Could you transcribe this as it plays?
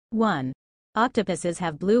1. Octopuses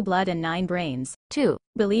have blue blood and 9 brains. 2.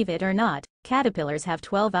 Believe it or not, caterpillars have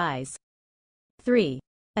 12 eyes. 3.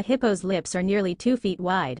 A hippo's lips are nearly 2 feet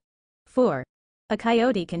wide. 4. A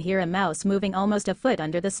coyote can hear a mouse moving almost a foot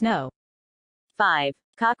under the snow. 5.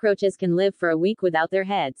 Cockroaches can live for a week without their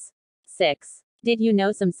heads. 6. Did you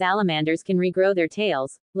know some salamanders can regrow their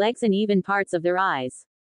tails, legs and even parts of their eyes?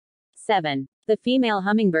 7. The female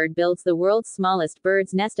hummingbird builds the world's smallest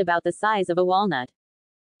bird's nest about the size of a walnut.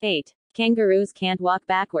 8. Kangaroos can't walk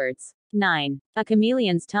backwards. 9. A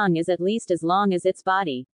chameleon's tongue is at least as long as its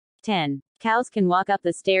body. 10. Cows can walk up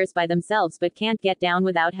the stairs by themselves but can't get down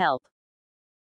without help.